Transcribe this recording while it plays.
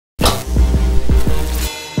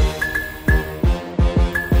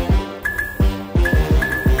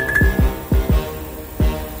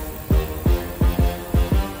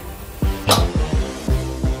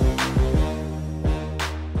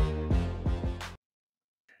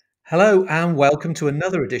Hello and welcome to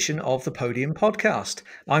another edition of the Podium Podcast.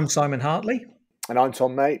 I'm Simon Hartley. And I'm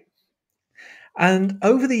Tom, mate. And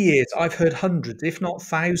over the years, I've heard hundreds, if not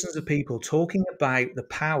thousands, of people talking about the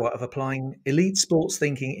power of applying elite sports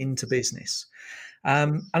thinking into business.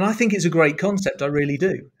 And I think it's a great concept, I really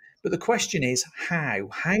do. But the question is, how?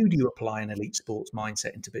 How do you apply an elite sports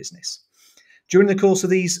mindset into business? During the course of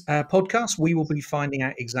these podcasts, we will be finding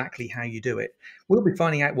out exactly how you do it. We'll be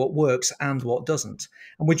finding out what works and what doesn't.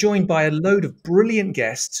 And we're joined by a load of brilliant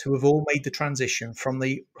guests who have all made the transition from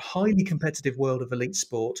the highly competitive world of elite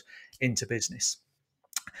sport into business.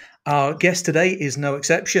 Our guest today is no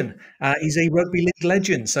exception. He's a rugby league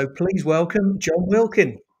legend. So please welcome Jon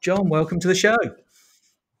Wilkin. Jon, welcome to the show.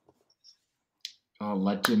 Oh,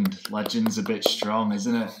 legend! Legend's a bit strong,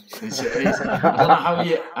 isn't it?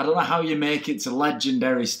 I don't know how you make it to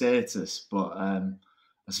legendary status, but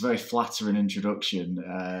it's a very flattering introduction.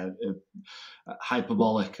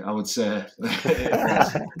 Hyperbolic, I would say.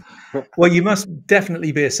 Well, you must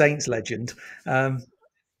definitely be a Saints legend. You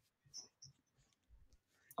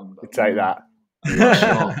take that. I'm not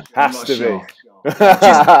sure. Has to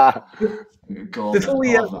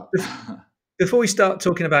be. Before we start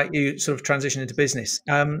talking about you sort of transition into business,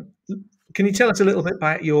 can you tell us a little bit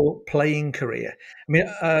about your playing career? I mean,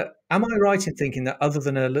 am I right in thinking that other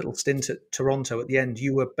than a little stint at Toronto at the end,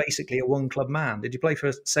 you were basically a one-club man? Did you play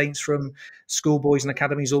for Saints from schoolboys and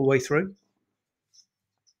academies all the way through?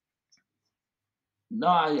 No,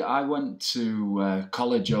 I went to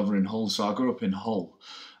college over in Hull, so I grew up in Hull.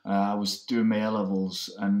 I was doing my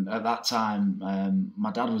A-levels, and at that time,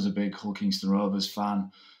 my dad was a big Hull Kingston Rovers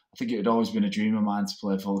fan. I think it had always been a dream of mine to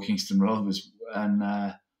play for Hull Kingston Rovers.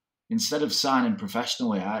 And instead of signing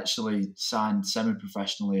professionally, I actually signed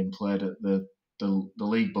semi-professionally and played at the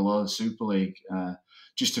league below, the Super League,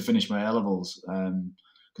 just to finish my A-levels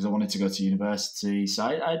because I wanted to go to university. So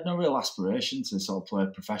I had no real aspiration to sort of play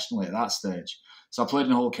professionally at that stage. So I played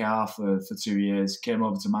in Hull KR for 2 years, came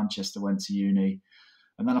over to Manchester, went to uni.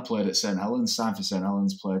 And then I played at St Helens, signed for St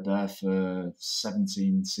Helens, played there for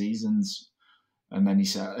 17 seasons. And then,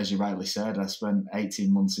 as you rightly said, I spent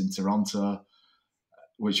 18 months in Toronto,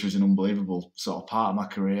 which was an unbelievable sort of part of my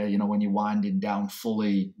career. You know, when you're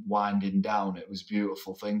fully winding down, it was a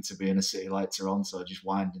beautiful thing to be in a city like Toronto, just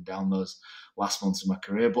winding down those last months of my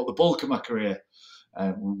career. But the bulk of my career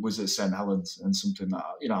was at St Helens, and something that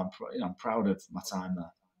I'm proud of my time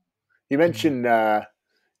there. You mentioned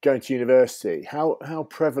going to university. How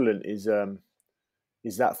prevalent is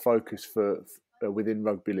that focus for within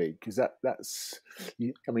rugby league? Because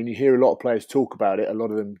you hear a lot of players talk about it. A lot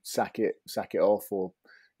of them sack it off, or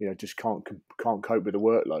just can't cope with the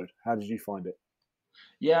workload. How did you find it?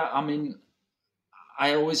 Yeah, I mean,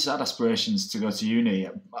 I always had aspirations to go to uni.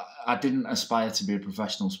 I didn't aspire to be a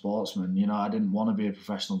professional sportsman. I didn't want to be a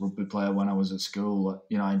professional rugby player when I was at school.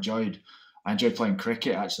 I enjoyed playing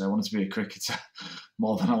cricket. Actually, I wanted to be a cricketer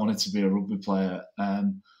more than I wanted to be a rugby player.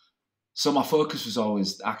 So my focus was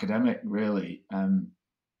always academic, really.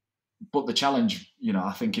 But the challenge,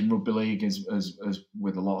 I think in rugby league, as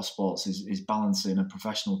with a lot of sports, is balancing a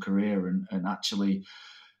professional career and actually,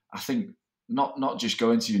 I think, not just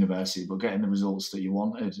going to university, but getting the results that you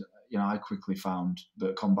wanted. I quickly found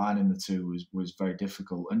that combining the two was very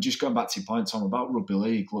difficult. And just going back to your point, Tom, about rugby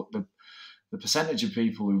league, look, the percentage of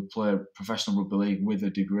people who play professional rugby league with a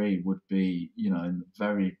degree would be, in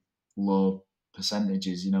very low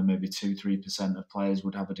percentages, maybe 2-3% of players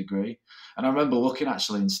would have a degree. And I remember looking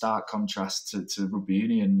actually in stark contrast to rugby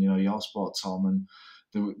union, your sport, Tom, and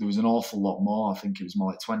there was an awful lot more. I think it was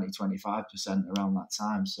more like 20-25% around that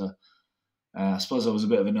time. So I suppose I was a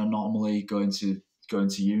bit of an anomaly going to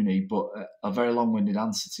uni, but a very long-winded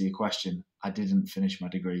answer to your question, I didn't finish my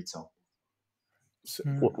degree, Tom.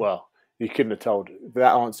 Well, you couldn't have told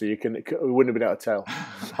that answer. We wouldn't have been able to tell.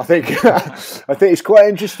 I think it's quite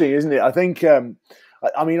interesting, isn't it? I think I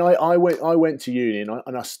went to uni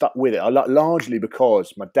and I stuck with it. Largely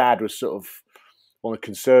because my dad was sort of on the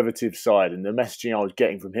conservative side, and the messaging I was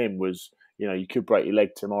getting from him was, you could break your leg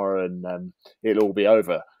tomorrow and it'll all be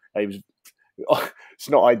over. It's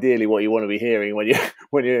not ideally what you want to be hearing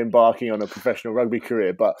when you're embarking on a professional rugby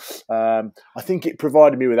career, but I think it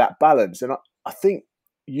provided me with that balance, and I think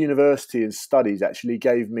university and studies actually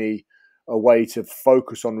gave me a way to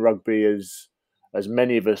focus on rugby as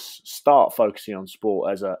many of us start focusing on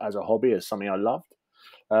sport as a hobby, as something I loved.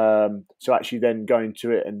 So actually then going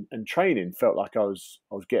to it and training felt like I was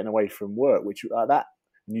getting away from work, which that,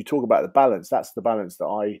 and you talk about the balance, that's the balance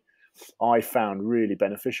that I found really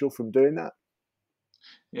beneficial from doing that.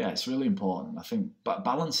 Yeah, it's really important. I think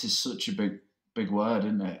balance is such a big word,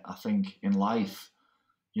 isn't it? I think in life,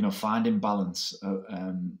 finding balance,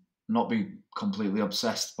 not be completely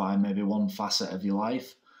obsessed by maybe one facet of your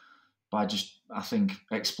life, by just, I think,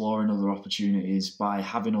 exploring other opportunities, by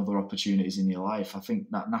having other opportunities in your life. I think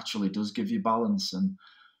that naturally does give you balance. And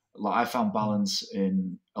like, I found balance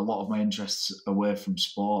in a lot of my interests away from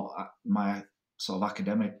sport. My sort of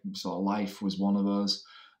academic sort of life was one of those.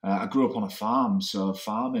 I grew up on a farm, so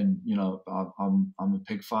farming, you know, I'm a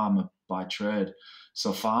pig farmer by trade.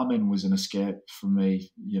 So farming was an escape for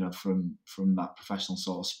me, you know, from that professional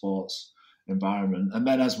sort of sports environment. And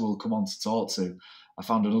then, as we'll come on to talk to, I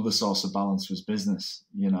found another source of balance was business,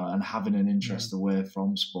 you know, and having an interest away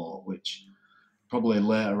from sport, which probably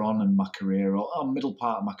later on in my career, or middle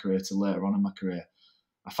part of my career to later on in my career,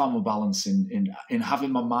 I found my balance in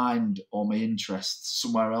having my mind or my interests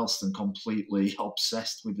somewhere else than completely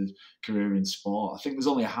obsessed with a career in sport. I think there's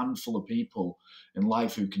only a handful of people in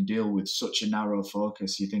life who can deal with such a narrow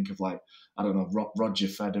focus. You think of, like, I don't know, Roger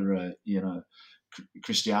Federer, you know,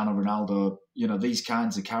 Cristiano Ronaldo, you know, these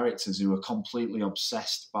kinds of characters who are completely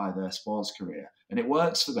obsessed by their sports career, and it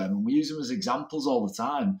works for them. And we use them as examples all the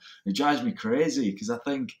time. It drives me crazy because I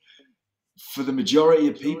think for the majority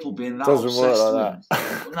of people being that doesn't obsessed work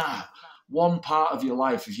like with one part of your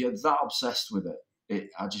life, if you're that obsessed with it,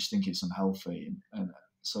 I just think it's unhealthy. And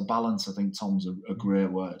so balance, I think, Tom's a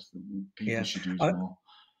great word that people should use more.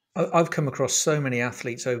 I've come across so many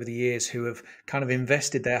athletes over the years who have kind of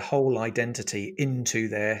invested their whole identity into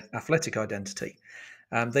their athletic identity.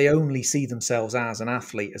 They only see themselves as an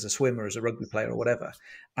athlete, as a swimmer, as a rugby player, or whatever.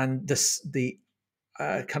 And the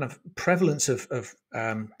kind of prevalence of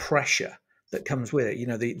pressure that comes with it, you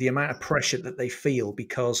know, the amount of pressure that they feel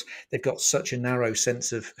because they've got such a narrow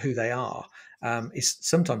sense of who they are, is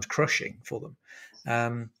sometimes crushing for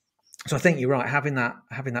them. So I think you're right, having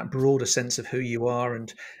that broader sense of who you are,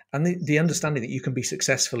 and the understanding that you can be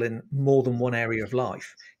successful in more than one area of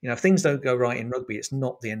life. You know, if things don't go right in rugby, it's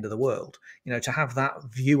not the end of the world. You know, to have that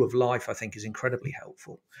view of life, I think, is incredibly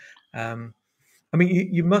helpful. I mean,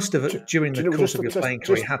 you must have, during the course of your playing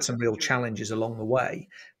career, had some real challenges along the way,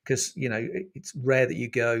 because, you know, it's rare that you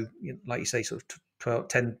go, like you say, sort of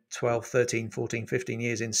 10, 12, 13, 14, 15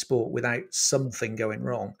 years in sport without something going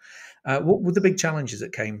wrong. What were the big challenges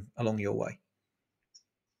that came along your way?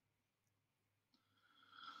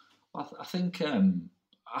 I think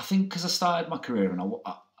because I started my career and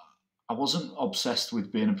I wasn't obsessed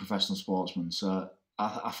with being a professional sportsman, so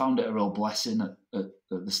I found it a real blessing at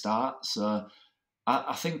the start. So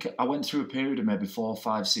I think I went through a period of maybe 4,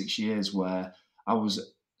 5, 6 years where I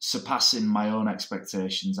was surpassing my own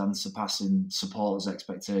expectations and surpassing supporters'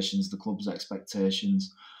 expectations, the club's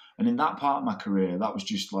expectations. And in that part of my career, that was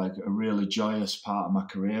just like a really joyous part of my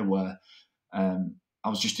career where I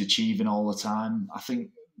was just achieving all the time. I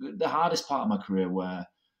think the hardest part of my career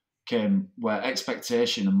came where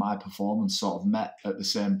expectation and my performance sort of met at the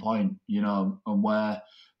same point, you know, and where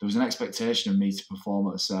there was an expectation of me to perform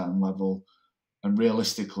at a certain level. And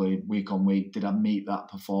realistically, week on week, did I meet that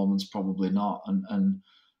performance? Probably not. And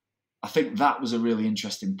I think that was a really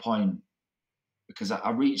interesting point, because I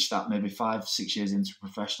reached that maybe 5, 6 years into a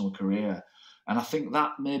professional career. And I think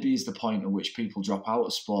that maybe is the point at which people drop out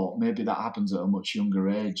of sport. Maybe that happens at a much younger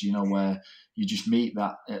age, you know, where you just meet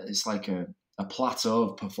that, it's like a plateau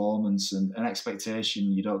of performance and an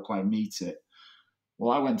expectation, you don't quite meet it.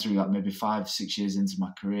 Well, I went through that maybe 5, 6 years into my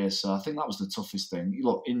career. So I think that was the toughest thing.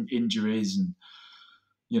 Look, injuries and,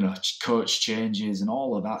 you know, coach changes and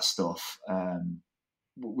all of that stuff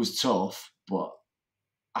was tough, but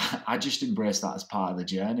I just embraced that as part of the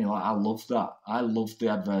journey. Like, I loved that. I loved the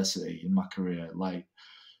adversity in my career. Like,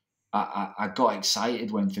 I got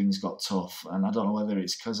excited when things got tough, and I don't know whether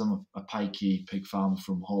it's because I'm a pikey pig farmer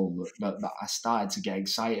from Hull that I started to get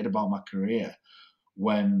excited about my career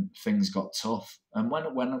when things got tough, and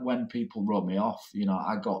when people wrote me off, you know,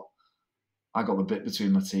 I got the bit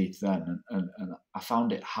between my teeth then, and I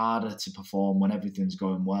found it harder to perform when everything's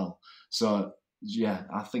going well. So yeah,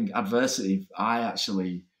 I think adversity, I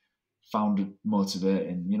actually found it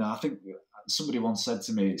motivating. You know, I think somebody once said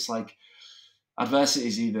to me, it's like adversity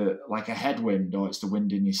is either like a headwind or it's the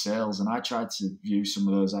wind in your sails. And I tried to view some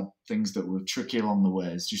of those things that were tricky along the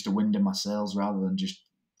way as just a wind in my sails rather than just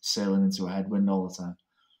sailing into a headwind all the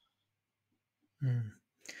time.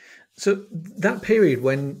 So that period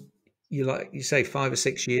when you, like you say, 5 or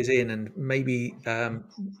 6 years in, and maybe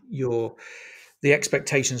the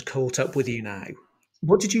expectations caught up with you now.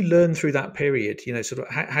 What did you learn through that period? You know, sort of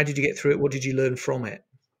how did you get through it? What did you learn from it?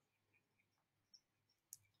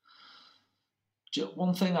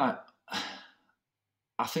 One thing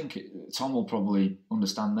I think Tom will probably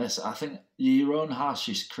understand this. I think you're your own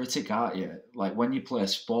harshest critic, aren't you? Like when you play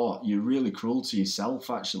sport, you're really cruel to yourself,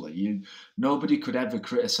 actually. Nobody could ever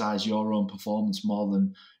criticise your own performance more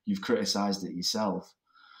than you've criticised it yourself.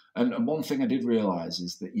 And one thing I did realise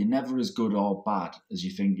is that you're never as good or bad as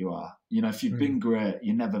you think you are. You know, if you've been great,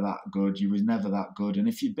 you're never that good. You were never that good. And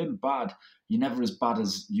if you've been bad, you're never as bad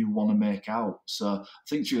as you want to make out. So I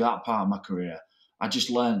think through that part of my career, I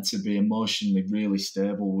just learned to be emotionally really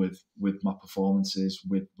stable with my performances,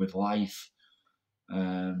 with life,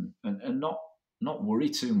 and not worry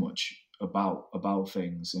too much about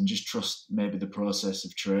things, and just trust maybe the process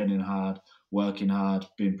of training hard, working hard,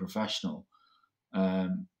 being professional.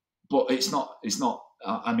 But it's not.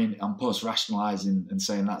 I mean, I'm post-rationalising and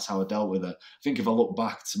saying that's how I dealt with it. I think if I look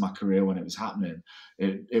back to my career when it was happening,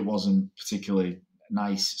 it wasn't particularly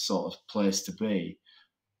nice sort of place to be.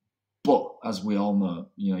 But as we all know,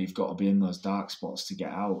 you know, you've got to be in those dark spots to get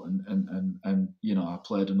out. And you know, I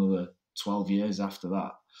played another 12 years after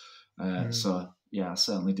that. So yeah, I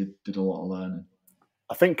certainly did a lot of learning.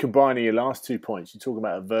 I think combining your last 2 points, you talk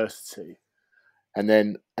about adversity, and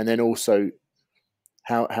then also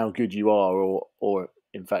how good you are, or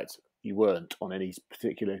in fact you weren't on any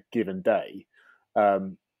particular given day.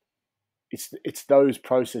 It's those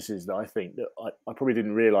processes that I think that I probably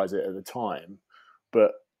didn't realise it at the time,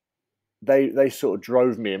 but they sort of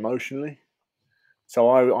drove me emotionally. So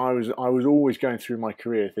I was always going through my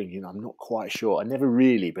career thinking I'm not quite sure. I never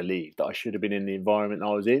really believed that I should have been in the environment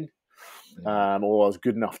I was in, or I was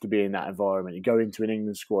good enough to be in that environment. You go into an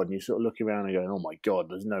England squad and you sort of look around and go, "Oh my God,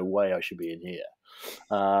 there's no way I should be in here."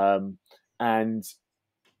 And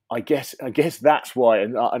I guess that's why.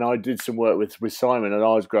 And I did some work with Simon, and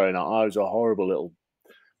I was growing up. I was a horrible little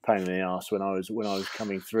pain in the ass when I was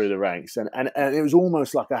coming through the ranks, and it was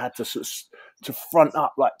almost like I had to sort of to front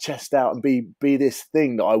up, like chest out, and be this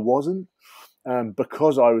thing that I wasn't,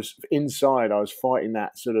 because I was inside. I was fighting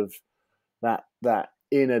that sort of that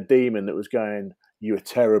inner demon that was going, "You were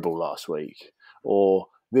terrible last week," or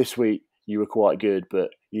 "This week you were quite good, but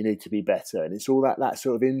you need to be better." And it's all that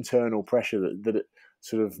sort of internal pressure that it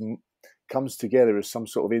sort of comes together as some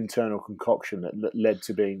sort of internal concoction that led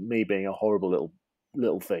to me being a horrible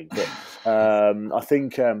little thing. But I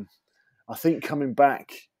think coming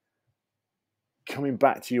back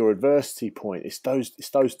to your adversity point, it's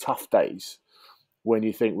those tough days when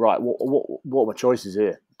you think, right, what are my choices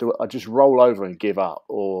here? Do I just roll over and give up,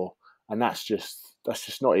 and that's just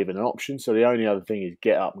not even an option. So the only other thing is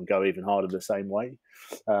get up and go even harder the same way.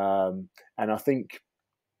 And I think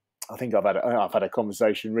I've had a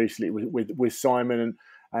conversation recently with Simon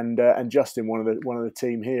and Justin, one of the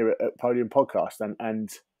team here at Podium Podcast, and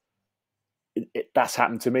that's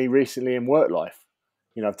happened to me recently in work life.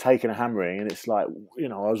 You know, I've taken a hammering, and it's like, you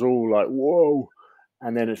know, I was all like, whoa,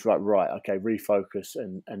 and then it's like, right, okay, refocus,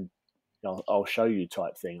 and I'll show you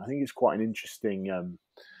type thing. I think it's quite an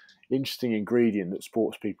interesting ingredient that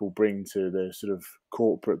sports people bring to the sort of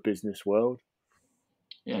corporate business world.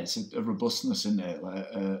 Yeah, it's a robustness, isn't it? Like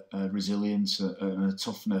a resilience and a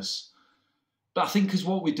toughness. But I think because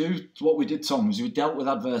what we did, Tom, was we dealt with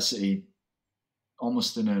adversity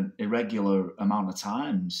almost in an irregular amount of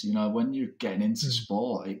times. You know, when you're getting into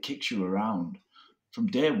sport, it kicks you around. From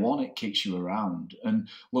day one, it kicks you around. And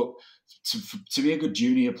look, to be a good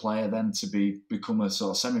junior player, then to become a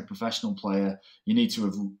sort of semi-professional player, you need to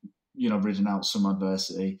have, you know, ridden out some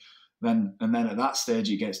adversity. And then at that stage,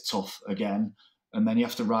 it gets tough again. And then you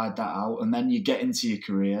have to ride that out. And then you get into your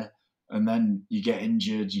career, and then you get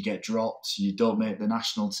injured, you get dropped, you don't make the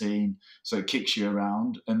national team, so it kicks you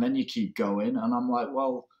around, and then you keep going. And I'm like,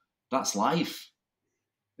 well, that's life,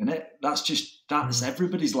 isn't it? That's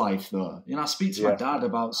everybody's life, though. You know, I speak to my dad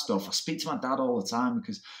about stuff. I speak to my dad all the time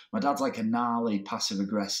because my dad's like a gnarly,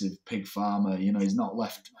 passive-aggressive pig farmer. You know, he's not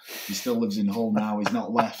left. He still lives in Hull now. He's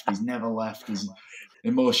not left. He's never left. He's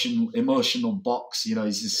emotional box, you know,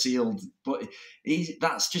 he's just sealed, but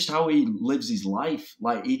that's just how he lives his life.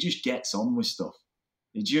 Like, he just gets on with stuff.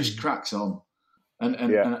 He just cracks on. And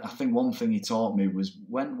I think one thing he taught me was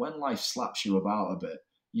when life slaps you about a bit,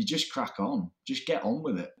 you just crack on. Just get on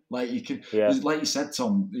with it. Like you can, like you said,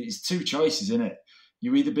 Tom, it's two choices, isn't it?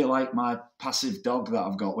 You either be like my passive dog that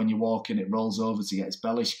I've got, when you walk in, it rolls over to get its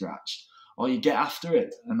belly scratched, or you get after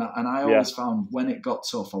it. And I always found when it got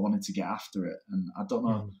tough, I wanted to get after it. And I don't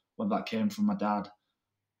know whether that came from my dad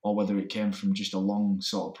or whether it came from just a long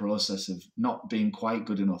sort of process of not being quite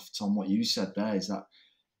good enough. Tom, what you said there is that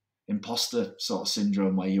imposter sort of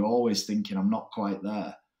syndrome where you're always thinking, I'm not quite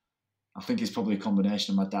there. I think it's probably a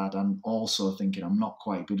combination of my dad and also thinking I'm not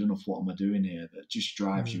quite good enough. What am I doing here? That just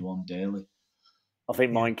drives you on daily. I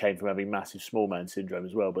think mine came from having massive small man syndrome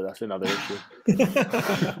as well, but that's another issue.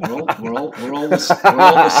 we're all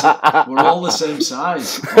the same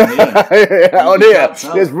size on here. Yeah, on here,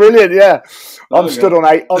 it's brilliant. Yeah, I'm stood on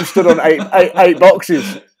eight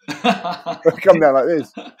boxes. Come down like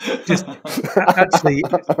this. Just actually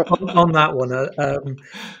on that one.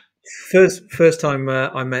 First time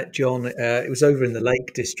I met Jon, it was over in the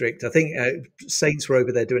Lake District. I think Saints were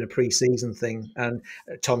over there doing a pre-season thing, and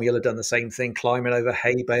Tom, you'll have done the same thing, climbing over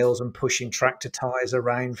hay bales and pushing tractor tyres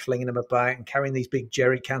around, flinging them about, and carrying these big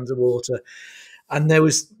jerry cans of water. And there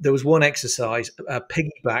was one exercise, a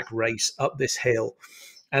piggyback race up this hill.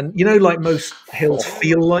 And like most hills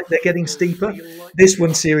feel like they're getting steeper. This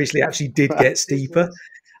one seriously actually did get steeper.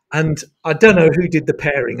 And I don't know who did the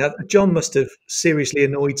pairing. Jon must have seriously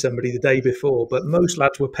annoyed somebody the day before, but most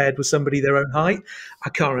lads were paired with somebody their own height. I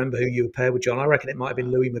can't remember who you were paired with, Jon. I reckon it might have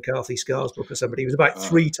been Louis McCarthy Scarsbrook or somebody. He was about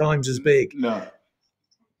 3 times as big. No,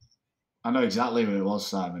 I know exactly who it was,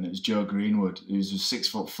 Simon. It was Joe Greenwood. He was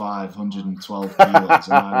 6'5", 112 kilos,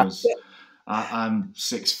 and I'm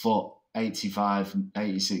 6 foot, 85,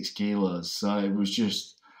 86 kilos. So it was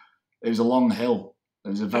a long hill. It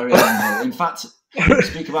was a very long hill. In fact,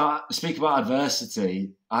 speak about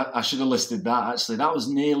adversity. I should have listed that. Actually, that was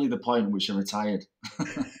nearly the point at which I retired.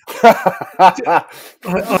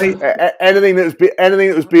 Anything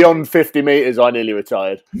that was beyond 50 meters, I nearly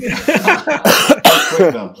retired. Very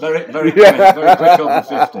quick though. Very quick over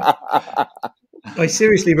 50. I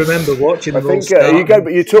seriously remember watching them all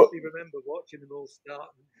start.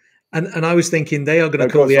 And I was thinking they are going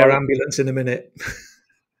to call the air ambulance in a minute.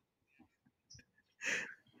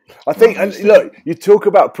 I think, and look, you talk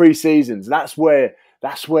about pre-seasons. That's where.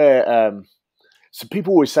 So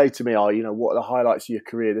people always say to me, what are the highlights of your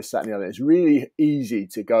career, this, that, and the other. It's really easy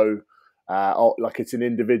to go like it's an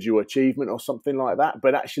individual achievement or something like that.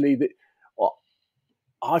 But actually,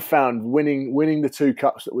 I found winning the 2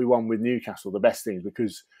 cups that we won with Newcastle the best things,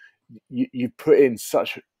 because you put in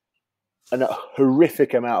such a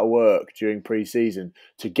horrific amount of work during pre-season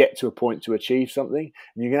to get to a point to achieve something.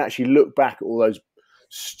 And you can actually look back at all those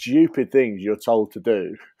stupid things you're told to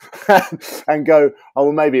do and go, oh,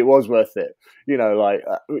 well, maybe it was worth it.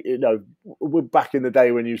 We're back in the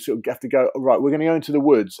day when you sort of have to go, right, we're going to go into the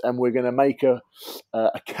woods and we're going to make a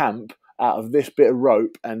camp out of this bit of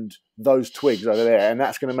rope and those twigs over there, and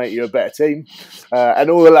that's going to make you a better team. And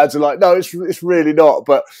all the lads are like, no, it's really not,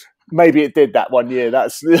 but maybe it did that one year.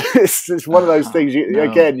 It's one of those things.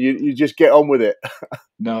 You just get on with it.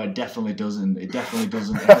 No, it definitely doesn't. It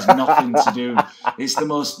has nothing to do. It's the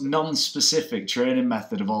most non-specific training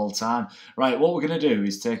method of all time. Right, what we're going to do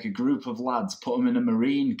is take a group of lads, put them in a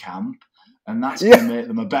marine camp, and that's going to make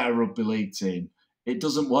them a better rugby league team. It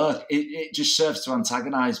doesn't work. It just serves to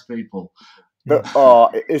antagonise people. But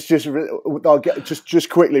it's just. I'll get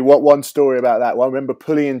just quickly. One story about that? Well, I remember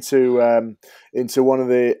pulling into one of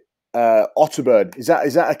the. Otterburn, is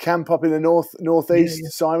that a camp up in the northeast? Yeah.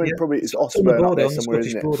 Simon, probably it's Otterburn up there somewhere,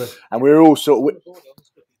 isn't it? Border. And we were all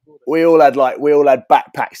we all had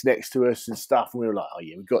backpacks next to us and stuff, and we were like, oh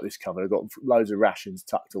yeah, we've got this covered. I've got loads of rations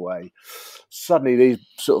tucked away. Suddenly, these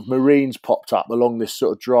sort of Marines popped up along this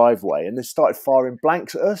sort of driveway, and they started firing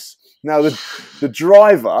blanks at us. Now the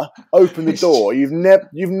driver opened the door. You've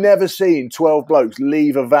never seen 12 blokes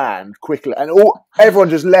leave a van quickly, and everyone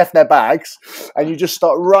just left their bags, and you just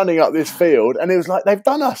start running up this field, and it was like they've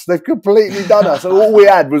done us. They've completely done us, and all we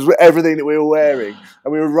had was everything that we were wearing,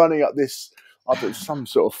 and we were running up this. Some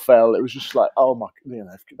sort of fell. It was just like, oh my,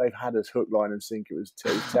 they've had us hook, line, and sink. It was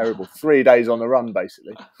terrible. 3 days on the run,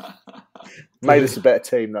 basically. Made us a better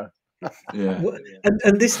team, though. Yeah. Well,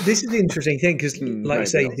 and this is the interesting thing, because, like you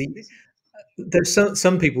say, there's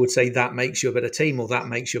some people would say that makes you a better team or that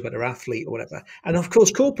makes you a better athlete or whatever. And of course,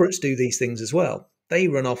 corporates do these things as well. They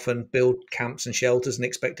run off and build camps and shelters and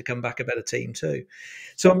expect to come back a better team too.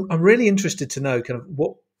 So I'm really interested to know kind of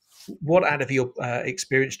what out of your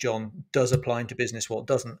experience, Jon, does apply into business, what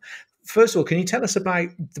doesn't. First of all, can you tell us about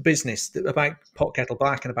the business, about Kettle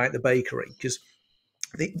Black and about the bakery? Because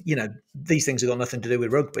these things have got nothing to do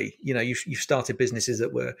with rugby. You've started businesses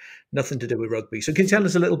that were nothing to do with rugby. So can you tell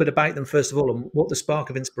us a little bit about them, first of all, and what the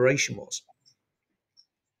spark of inspiration was?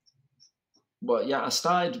 Well, yeah, I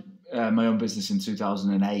started my own business in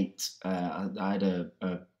 2008. I had a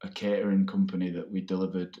catering company that we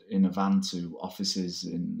delivered in a van to offices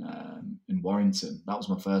in Warrington. That was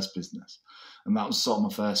my first business, and that was sort of my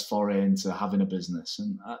first foray into having a business.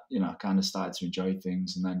 And I kind of started to enjoy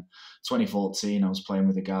things. And then 2014, I was playing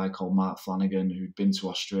with a guy called Flanagan who'd been to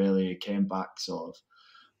Australia, came back sort of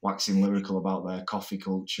waxing lyrical about their coffee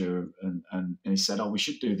culture, and he said, "Oh, we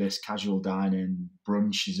should do this casual dining.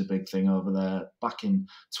 Brunch is a big thing over there." Back in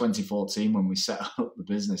 2014, when we set up the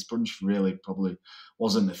business, brunch really probably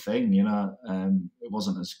wasn't a thing. It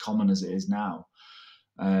wasn't as common as it is now.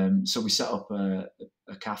 So we set up a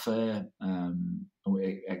cafe, and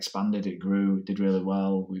we expanded. It grew. It did really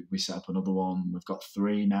well. We set up another one. We've got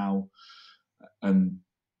 3 now, and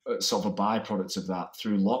sort of a byproduct of that,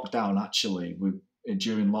 through lockdown, actually,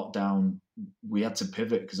 during lockdown, we had to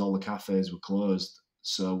pivot because all the cafes were closed.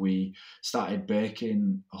 So we started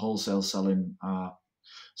baking, wholesale selling our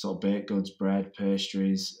sort of baked goods, bread,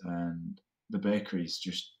 pastries, and the bakeries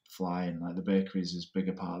just flying. Like, the bakeries is a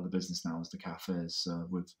bigger part of the business now as the cafes. So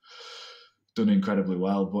we've done incredibly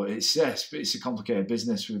well. But it's a complicated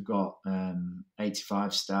business. We've got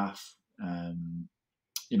 85 staff.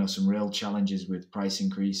 Some real challenges with price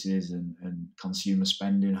increases and consumer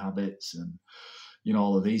spending habits and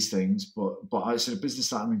all of these things. But it's a business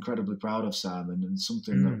that I'm incredibly proud of, Simon, and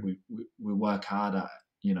something that we work hard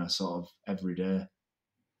at, sort of every day.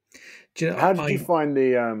 How did you find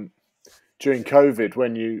the during COVID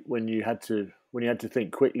when you had to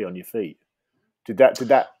think quickly on your feet? Did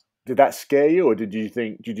that scare you, or did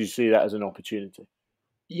you see that as an opportunity?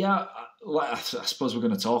 Yeah, I suppose we're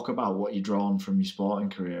going to talk about what you're drawn from your sporting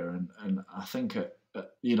career, and I think at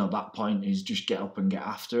that point is just get up and get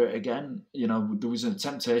after it again. There was a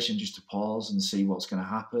temptation just to pause and see what's going to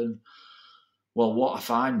happen. Well, what I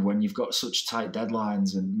find when you've got such tight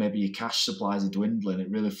deadlines and maybe your cash supplies are dwindling, it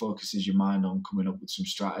really focuses your mind on coming up with some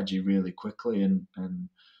strategy really quickly. And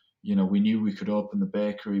we knew we could open the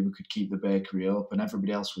bakery, we could keep the bakery up, and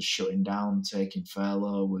everybody else was shutting down, taking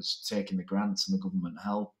furlough, was taking the grants and the government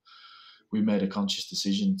help. We made a conscious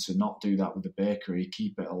decision to not do that with the bakery,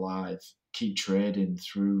 keep it alive, keep trading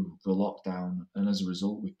through the lockdown. And as a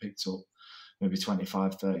result, we picked up maybe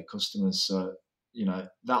 25, 30 customers. So, that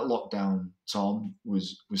lockdown, Tom,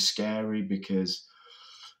 was scary because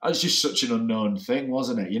it was just such an unknown thing,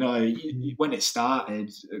 wasn't it? When it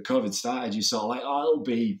started, COVID started, you sort of like, oh, it'll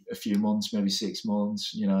be a few months, maybe 6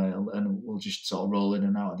 months, and we'll just sort of roll in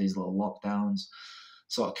and out of these little lockdowns.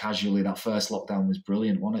 Sort of casually, that first lockdown was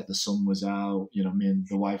brilliant, wasn't it? The sun was out, me and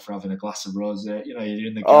the wife were having a glass of rosé, you're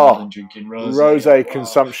in the garden drinking rosé. Rosé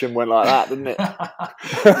consumption went like that, didn't it?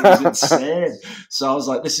 It was insane. So I was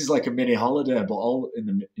like, this is like a mini holiday, but all in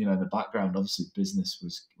the the background, obviously business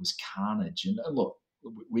was carnage. And look,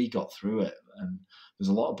 we got through it, and there's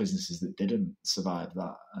a lot of businesses that didn't survive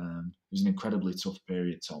that. It was an incredibly tough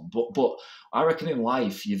period, Tom. But I reckon in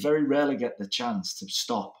life, you very rarely get the chance to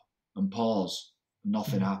stop and pause.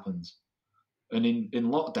 Nothing happens. And in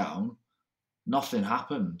lockdown, nothing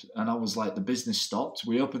happened. And I was like, the business stopped.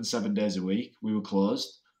 We opened 7 days a week. We were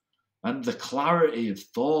closed. And the clarity of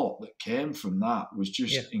thought that came from that was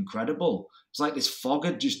just incredible. It's like this fog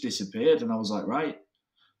had just disappeared. And I was like, right,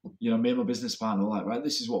 me and my business partner were like, right,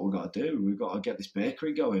 this is what we've got to do. We've got to get this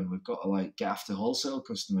bakery going. We've got to get after wholesale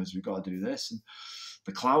customers. We've got to do this. And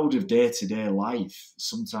the cloud of day-to-day life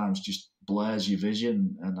sometimes just blurs your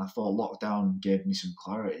vision. And I thought lockdown gave me some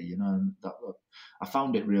clarity, and that I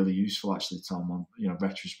found it really useful, actually, Tom, on,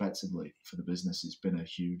 retrospectively for the business. It's been a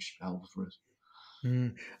huge help for us.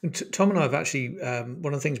 And Tom and I have actually,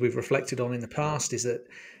 one of the things we've reflected on in the past is that,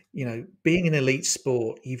 being an elite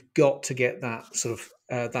sport, you've got to get that sort of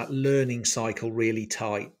that learning cycle really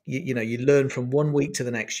tight. You learn from one week to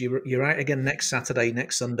the next. You're out again next Saturday,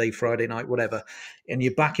 next Sunday, Friday night, whatever, and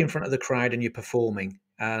you're back in front of the crowd and you're performing.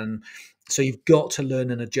 And so you've got to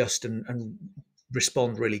learn and adjust and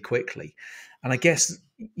respond really quickly. And I guess,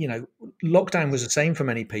 lockdown was the same for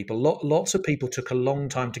many people. Lots of people took a long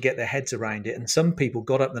time to get their heads around it. And some people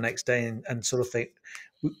got up the next day and sort of think,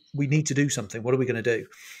 we need to do something. What are we going to do?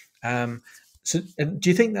 So do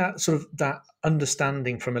you think that sort of that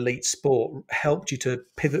understanding from elite sport helped you to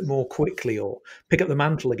pivot more quickly or pick up the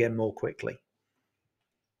mantle again more quickly?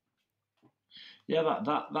 Yeah,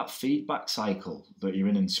 that feedback cycle that you're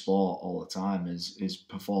in sport all the time is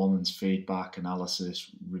performance, feedback,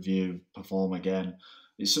 analysis, review, perform again.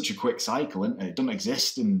 It's such a quick cycle, isn't it? It doesn't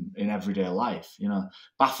exist in everyday life.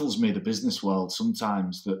 Baffles me, the business world,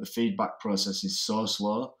 sometimes that the feedback process is so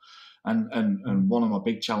slow. And one of my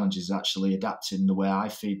big challenges is actually adapting the way I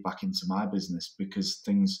feed back into my business, because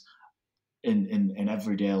things in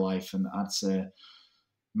everyday life, and I'd say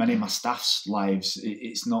many of my staff's lives,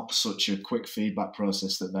 it's not such a quick feedback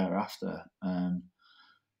process that they're after.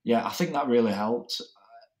 I think that really helped.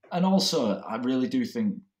 And also, I really do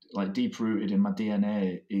think, deep rooted in my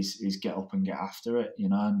DNA is get up and get after it,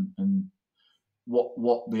 and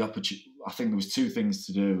what the opportunity. I think there was two things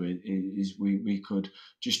to do. Is we could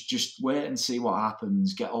just wait and see what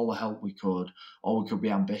happens, get all the help we could, or we could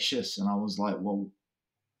be ambitious. And I was like, well,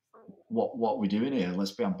 what are we doing here?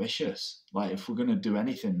 Let's be ambitious. Like, if we're going to do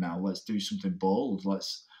anything now, let's do something bold.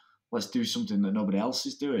 Let's do something that nobody else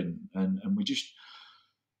is doing. And we just,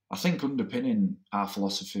 I think underpinning our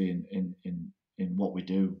philosophy in what we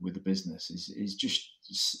do with the business is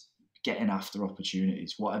just getting after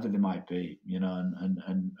opportunities, whatever they might be, you know,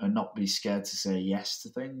 and not be scared to say yes to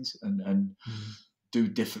things and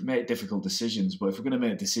make difficult decisions. But if we're going to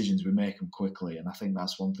make decisions, we make them quickly. And I think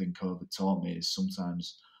that's one thing COVID taught me, is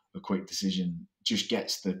sometimes a quick decision just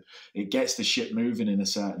gets the ship moving in a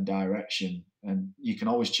certain direction. And you can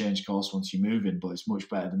always change course once you're moving, but it's much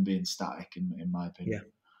better than being static, in my opinion.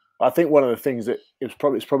 Yeah. I think one of the things that it's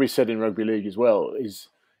probably said in rugby league as well is,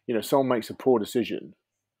 you know, someone makes a poor decision,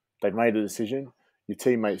 they've made a decision. Your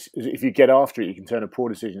teammates, if you get after it, you can turn a poor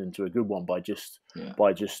decision into a good one by just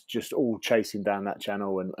all chasing down that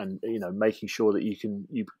channel and you know, making sure that you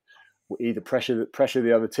either pressure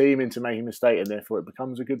the other team into making a mistake, and therefore it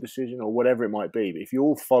becomes a good decision, or whatever it might be. But if you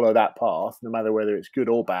all follow that path, no matter whether it's good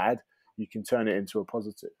or bad, you can turn it into a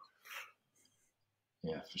positive.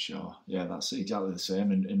 Yeah, for sure. Yeah, that's exactly the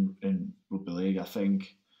same in rugby league. I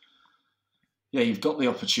think, yeah, you've got the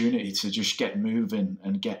opportunity to just get moving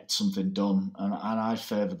and get something done. And I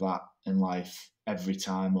favour that in life every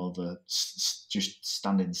time over just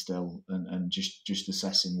standing still and just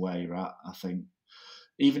assessing where you're at. I think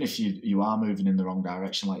even if you are moving in the wrong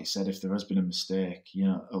direction, like you said, if there has been a mistake, you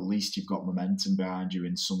know, at least you've got momentum behind you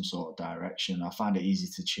in some sort of direction. I find it easy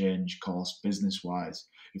to change course business-wise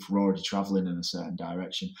if we're already travelling in a certain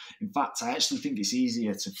direction. In fact, I actually think it's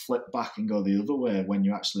easier to flip back and go the other way when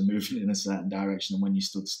you're actually moving in a certain direction than when you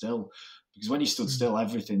stood still. Because when you stood still,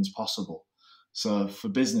 everything's possible. So for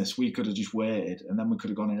business, we could have just waited and then we could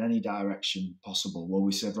have gone in any direction possible. Well,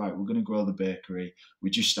 we said, right, we're going to grow the bakery. We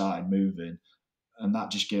just started moving. And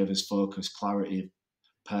that just gave us focus, clarity,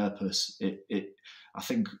 purpose. It I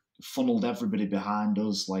think, funneled everybody behind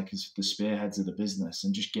us like as the spearheads of the business,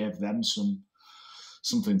 and just gave them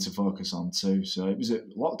something to focus on too. So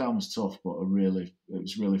lockdown was tough, but it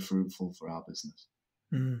was really fruitful for our business.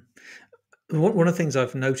 Mm. One of the things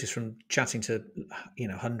I've noticed from chatting to, you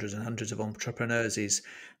know, hundreds and hundreds of entrepreneurs is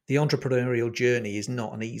the entrepreneurial journey is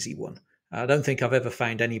not an easy one. I don't think I've ever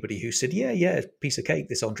found anybody who said, yeah, piece of cake,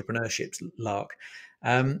 this entrepreneurship's lark.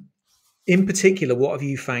 In particular, what have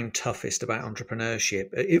you found toughest about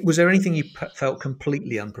entrepreneurship? Was there anything you felt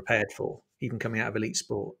completely unprepared for, even coming out of elite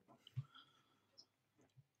sport?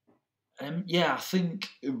 Yeah, I think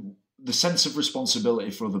the sense of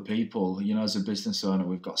responsibility for other people. You know, as a business owner,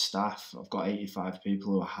 we've got staff. I've got 85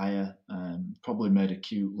 people who I hire, probably made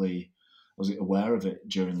acutely, I was aware of it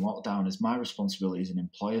during lockdown, as my responsibility as an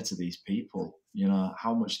employer to these people, you know,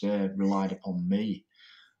 how much they relied upon me.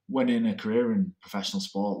 When in a career in professional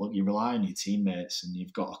sport, look, you rely on your teammates and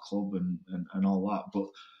you've got a club and all that, but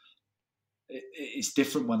it's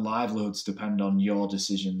different when livelihoods depend on your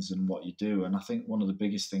decisions and what you do. And I think one of the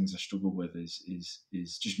biggest things I struggle with is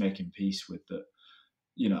just making peace with that.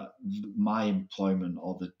 You know, my employment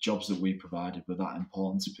or the jobs that we provided were that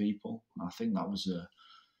important to people. I think that was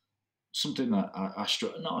something that I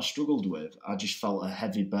struggled with. I just felt a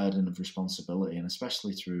heavy burden of responsibility, and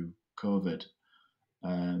especially through COVID,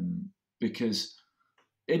 because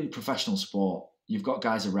in professional sport, you've got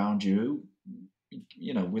guys around you who,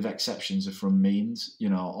 you know, with exceptions, are from means, you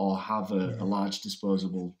know, or have a large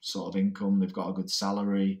disposable sort of income. They've got a good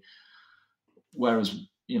salary. Whereas,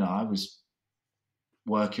 you know, I was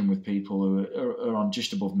working with people who are on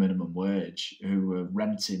just above minimum wage, who are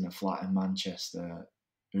renting a flat in Manchester,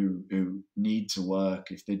 who need to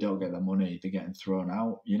work. If they don't get their money, they're getting thrown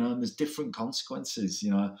out, you know, and there's different consequences,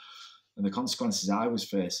 you know. And the consequences I was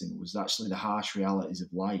facing was actually the harsh realities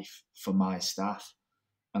of life for my staff.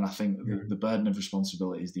 And I think the burden of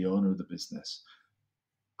responsibility as the owner of the business,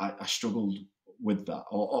 I struggled with that,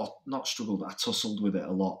 or not struggled, I tussled with it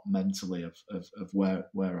a lot mentally of where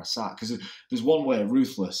I sat. Because there's one way,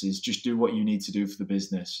 ruthless, is just do what you need to do for the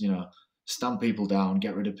business, you know, stand people down,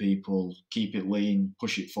 get rid of people, keep it lean,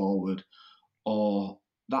 push it forward. Or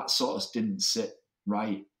that sort of didn't sit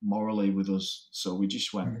right morally with us. So we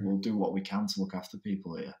just went, we'll do what we can to look after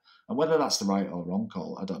people here. And whether that's the right or wrong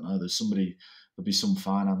call, I don't know. There'll be some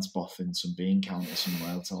finance boff in some bean counter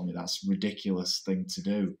somewhere will tell me that's a ridiculous thing to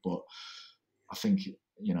do. But I think,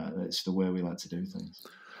 you know, it's the way we like to do things.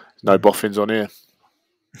 No boffins on here.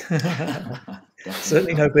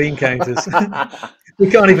 Certainly no bean counters. We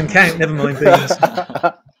can't even count, never mind beans.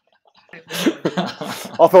 I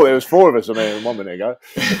thought there was 4 of us on here 1 minute ago.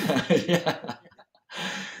 Yeah.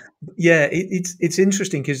 Yeah, it's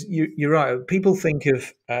interesting because you're right. People think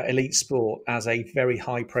of elite sport as a very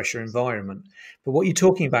high pressure environment, but what you're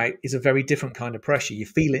talking about is a very different kind of pressure. You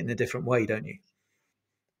feel it in a different way, don't you?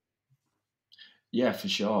 Yeah, for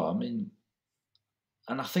sure. I mean,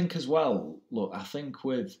 and I think as well, look, I think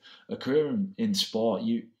with a career in sport,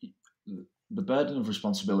 the burden of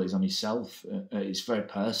responsibility is on yourself. It's very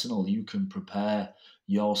personal. You can prepare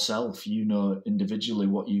yourself. You know individually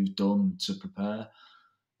what you've done to prepare,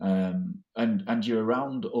 and you're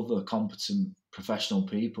around other competent professional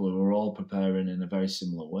people who are all preparing in a very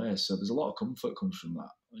similar way. So there's a lot of comfort comes from that.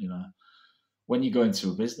 You know, when you go into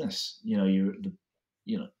a business, you know,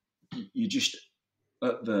 you're just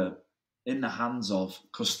at the in the hands of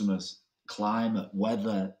customers, climate,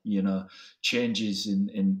 weather, changes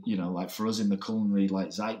in like for us in the culinary like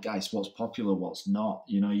zeitgeist, what's popular, what's not.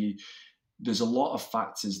 There's a lot of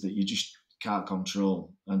factors that you just can't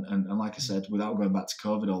control. And like I said, without going back to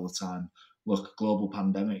COVID all the time, look, global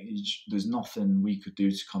pandemic, there's nothing we could do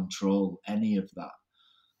to control any of that.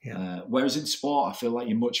 Yeah. Whereas in sport, I feel like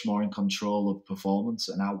you're much more in control of performance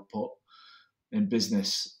and output. In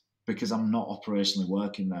business, because I'm not operationally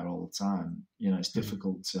working there all the time, it's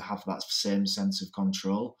difficult to have that same sense of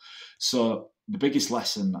control. So the biggest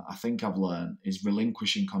lesson I think I've learned is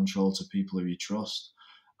relinquishing control to people who you trust,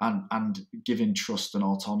 and giving trust and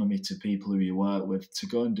autonomy to people who you work with to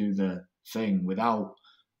go and do the thing without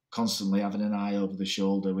constantly having an eye over the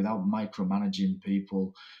shoulder, without micromanaging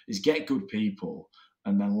people, is get good people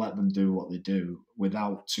and then let them do what they do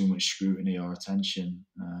without too much scrutiny or attention,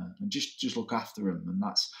 and just look after them. And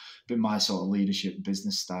that's been my sort of leadership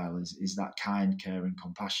business style is that kind, caring,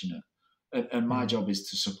 compassionate. And my job is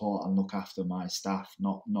to support and look after my staff,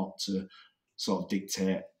 not to sort of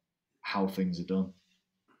dictate how things are done.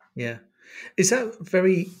 Yeah. Is that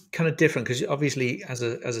very kind of different? Because obviously, as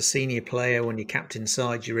a senior player, when you're captain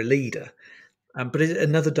side, you're a leader. But is it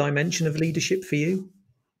another dimension of leadership for you?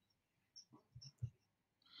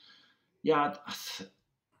 Yeah,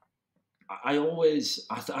 I always,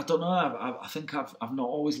 I don't know. I think I've not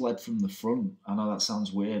always led from the front. I know that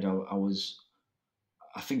sounds weird.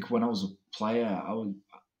 I think when I was a player,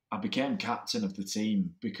 I became captain of the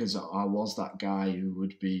team because I was that guy who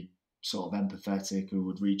would be sort of empathetic, who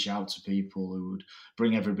would reach out to people, who would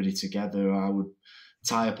bring everybody together. I would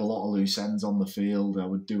tie up a lot of loose ends on the field. I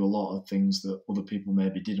would do a lot of things that other people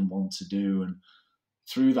maybe didn't want to do. And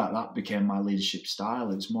through that became my leadership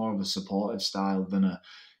style. It was more of a supportive style than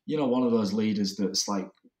one of those leaders that's like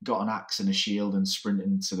got an axe and a shield and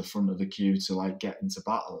sprinting to the front of the queue to like get into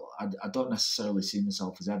battle. I don't necessarily see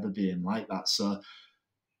myself as ever being like that. So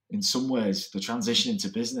in some ways, the transition into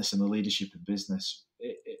business and the leadership in business,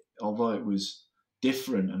 although it was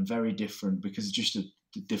different and very different because it's just the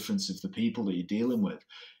difference of the people that you're dealing with,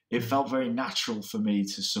 it felt very natural for me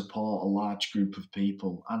to support a large group of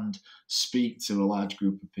people and speak to a large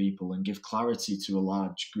group of people and give clarity to a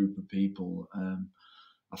large group of people.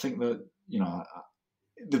 I think that,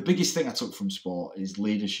 the biggest thing I took from sport is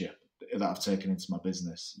leadership that I've taken into my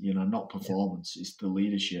business, not performance, it's the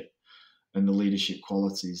leadership and the leadership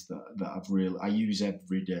qualities that I use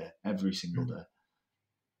every day, every single day.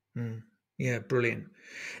 Yeah, brilliant.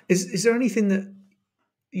 Is there anything that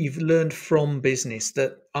you've learned from business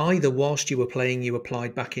that either whilst you were playing you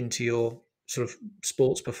applied back into your sort of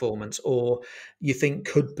sports performance, or you think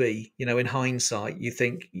could be, in hindsight, you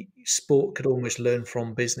think sport could almost learn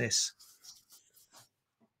from business?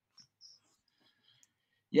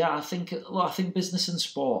 Yeah, I think business and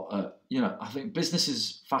sport. I think business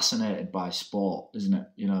is fascinated by sport, isn't it?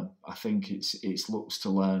 I think it's looks to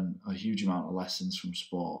learn a huge amount of lessons from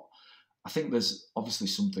sport. I think there's obviously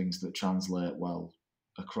some things that translate well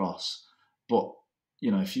across, but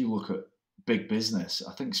if you look at big business,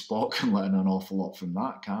 I think sport can learn an awful lot from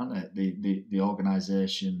that, can't it? The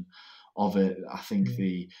organisation of it. I think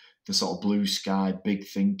the sort of blue sky, big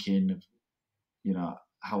thinking,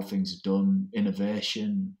 how things are done,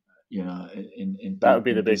 innovation, in that would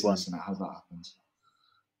be the big one, and how that happens.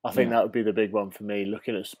 I think that would be the big one for me.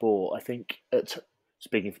 Looking at sport, I think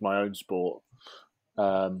speaking for my own sport,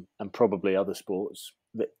 and probably other sports,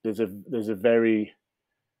 there's an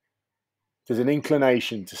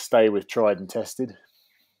inclination to stay with tried and tested,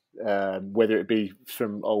 whether it be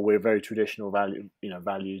from we're a very traditional valued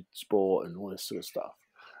sport and all this sort of stuff.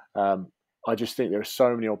 I just think there are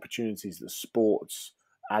so many opportunities that sports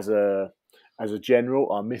as a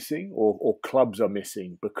general are missing, or clubs are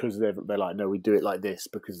missing, because they're like, no, we do it like this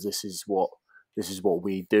because this is what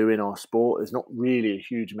we do in our sport. There's not really a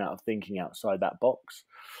huge amount of thinking outside that box,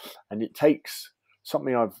 and it takes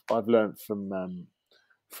something I've learned from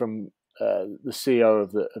the CEO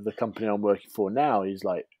of the company I'm working for now. Is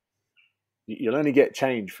like, you'll only get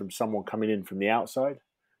change from someone coming in from the outside.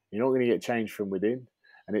 You're not going to get change from within.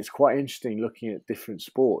 And it's quite interesting looking at different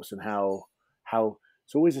sports and how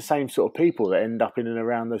it's always the same sort of people that end up in and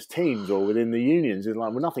around those teams or within the unions. It's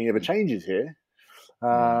like, well, nothing ever changes here.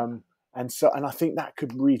 And I think that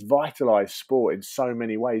could revitalize sport in so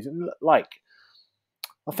many ways. And like,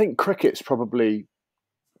 I think cricket's probably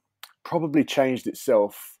changed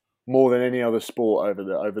itself more than any other sport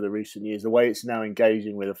over the recent years. The way it's now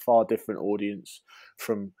engaging with a far different audience,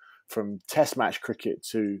 from Test match cricket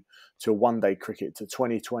to one-day cricket to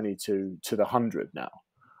 2020 to the 100 now.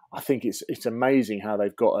 I think it's amazing how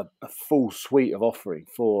they've got a full suite of offering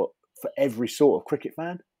for every sort of cricket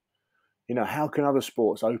fan. You know, how can other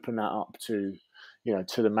sports open that up to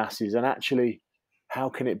the masses? And actually, how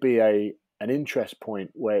can it be an interest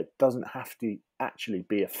point where it doesn't have to actually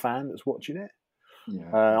be a fan that's watching it?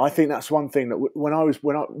 Yeah. I think that's one thing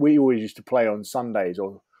that we always used to play on Sundays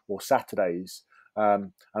or Saturdays,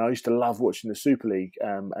 and I used to love watching the Super League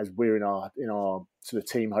as we're in our sort of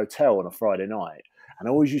team hotel on a Friday night, and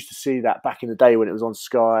I always used to see that back in the day when it was on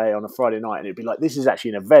Sky on a Friday night, and it'd be like, this is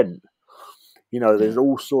actually an event. You know, there's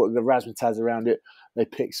all sorts of the razzmatazz around it. They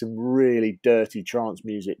pick some really dirty trance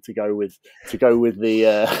music to go with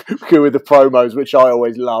the promos, which I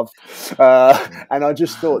always love. And I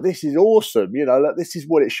just thought, this is awesome. You know, like, this is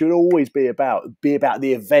what it should always be about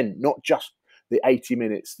the event, not just the 80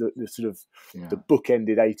 minutes, the sort of the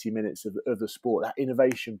bookended 80 minutes of the sport. That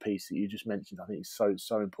innovation piece that you just mentioned, I think is so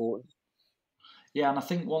important. Yeah, and I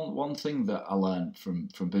think one thing that I learned from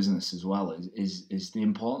business as well is the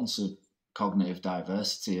importance of cognitive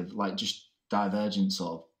diversity, of like just divergent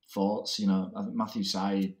sort of thoughts. You know, I think Matthew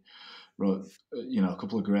Syed wrote a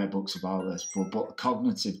couple of great books about this, but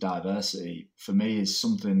cognitive diversity for me is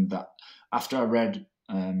something that after I read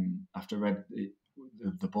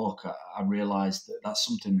the book, I realised that that's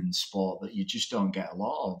something in sport that you just don't get a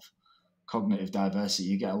lot of. Cognitive diversity.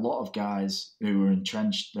 You get a lot of guys who are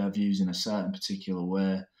entrenched their views in a certain particular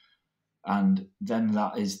way, and then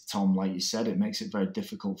that is, Tom, like you said, it makes it very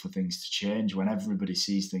difficult for things to change when everybody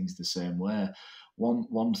sees things the same way.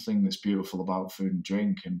 One thing that's beautiful about food and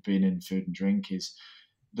drink and being in food and drink is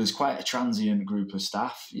there's quite a transient group of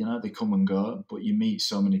staff. You know, they come and go, but you meet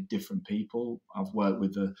so many different people. We work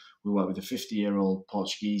with a 50-year-old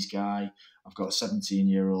Portuguese guy. I've got a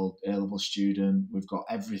 17-year-old A-level student. We've got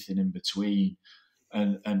everything in between,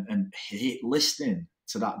 and listening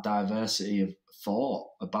to that diversity of thought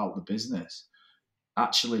about the business.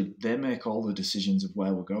 Actually, they make all the decisions of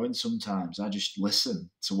where we're going. Sometimes I just listen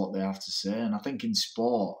to what they have to say, and I think in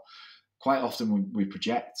sport, quite often we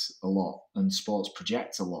project a lot, and sports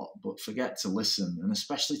project a lot, but forget to listen, and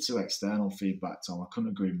especially to external feedback, Tom. I couldn't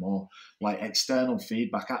agree more. Like, external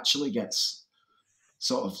feedback actually gets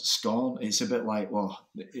sort of scorned. It's a bit like, well,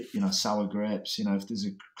 sour grapes. You know, if there's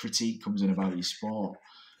a critique comes in about your sport,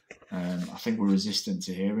 I think we're resistant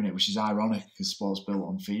to hearing it, which is ironic because sport's built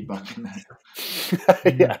on feedback, isn't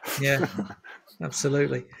it? Yeah.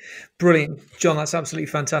 Absolutely. Brilliant. Jon, that's absolutely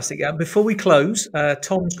fantastic. Before we close,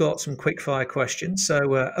 Tom's got some quick fire questions. So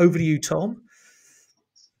over to you, Tom.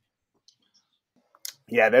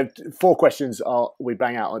 Yeah, there are 4 questions we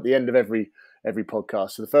bang out at the end of every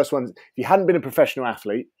podcast. So the first one, if you hadn't been a professional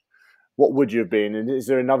athlete, what would you have been? And is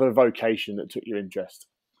there another vocation that took your interest?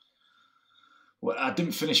 Well, I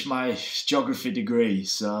didn't finish my geography degree,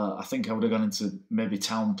 so I think I would have gone into maybe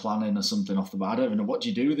town planning or something off the bat. I don't even know. What do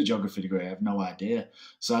you do with a geography degree? I have no idea.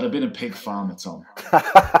 So I'd have been a pig farmer, Tom.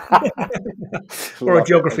 Or a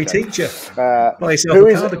geography teacher. Yeah.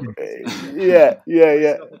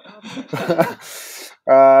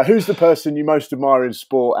 Who's the person you most admire in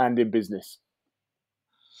sport and in business?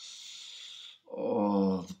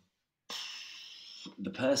 Oh, the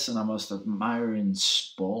person I most admire in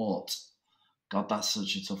sport. God, that's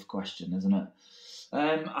such a tough question, isn't it?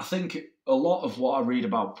 I think a lot of what I read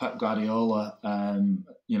about Pep Guardiola,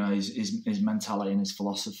 his mentality and his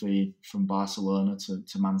philosophy from Barcelona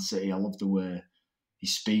to Man City. I love the way he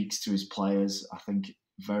speaks to his players. I think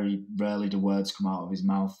very rarely do words come out of his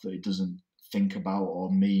mouth that he doesn't think about or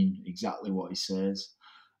mean exactly what he says.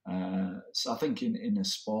 So I think in a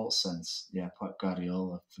sports sense, Pep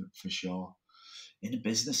Guardiola for sure. In a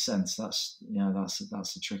business sense, that's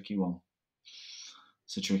a tricky one.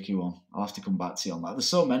 It's a tricky one. I'll have to come back to you on that. There's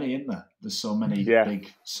so many in there. There's so many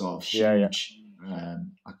big, sort of huge.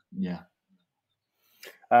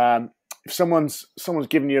 If someone's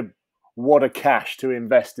given you a wad of cash to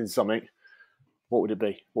invest in something, what would it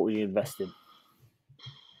be? What would you invest in?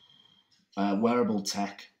 Wearable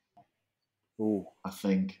tech. Ooh. I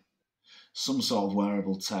think some sort of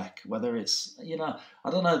wearable tech. Whether it's I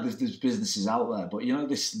don't know. There's businesses out there, but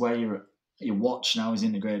this where you're your watch now is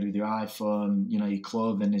integrated with your iPhone. You know, your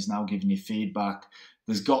clothing is now giving you feedback.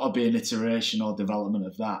 There's got to be an iteration or development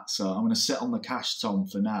of that. So I'm going to sit on the cash, Tom,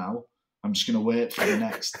 for now. I'm just going to wait for the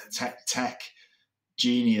next tech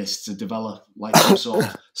genius to develop like some sort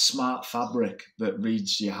of smart fabric that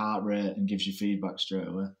reads your heart rate and gives you feedback straight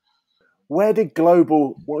away. Where did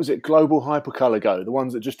global hypercolour go? The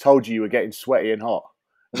ones that just told you were getting sweaty and hot.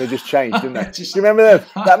 And they just changed, didn't they? Do you remember them?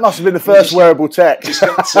 That must have been the first wearable tech. Just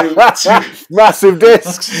got two. Massive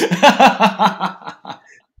discs.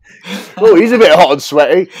 Oh, he's a bit hot and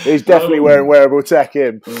sweaty. He's definitely wearing wearable tech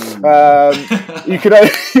in. You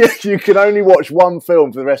can only watch one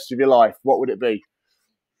film for the rest of your life. What would it be?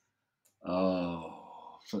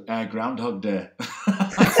 Groundhog Day.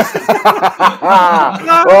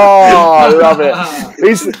 I love it.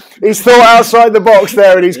 He's thought outside the box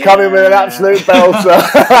there, and he's coming with an absolute belter.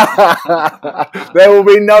 There will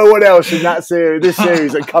be no one else in this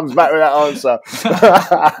series that comes back with that answer.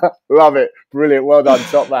 Love it. Brilliant. Well done,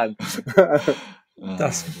 top man.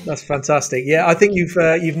 That's fantastic. Yeah, I think you've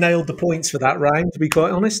nailed the points for that round, to be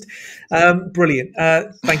quite honest. Brilliant.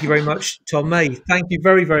 Thank you very much, Tom May. Thank you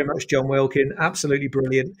very, very much, Jon Wilkin. Absolutely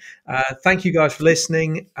brilliant. Thank you guys for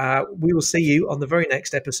listening. We will see you on the very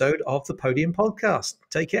next episode of the Podium Podcast.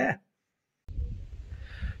 Take care.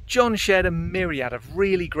 Jon shared a myriad of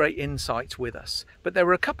really great insights with us, but there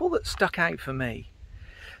were a couple that stuck out for me.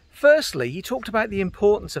 Firstly, he talked about the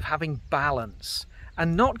importance of having balance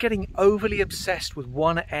and not getting overly obsessed with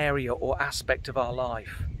one area or aspect of our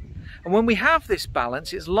life. And when we have this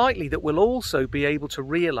balance, it's likely that we'll also be able to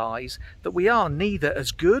realise that we are neither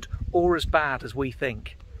as good or as bad as we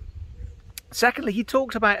think. Secondly, he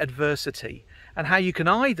talked about adversity and how you can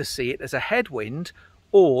either see it as a headwind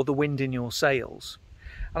or the wind in your sails.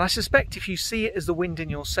 And I suspect if you see it as the wind in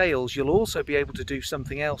your sails, you'll also be able to do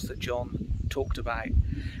something else that Jon talked about,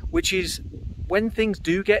 which is when things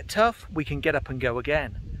do get tough, we can get up and go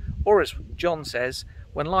again. Or as Jon says,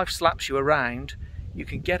 when life slaps you around, you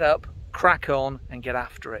can get up, crack on and get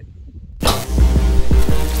after it.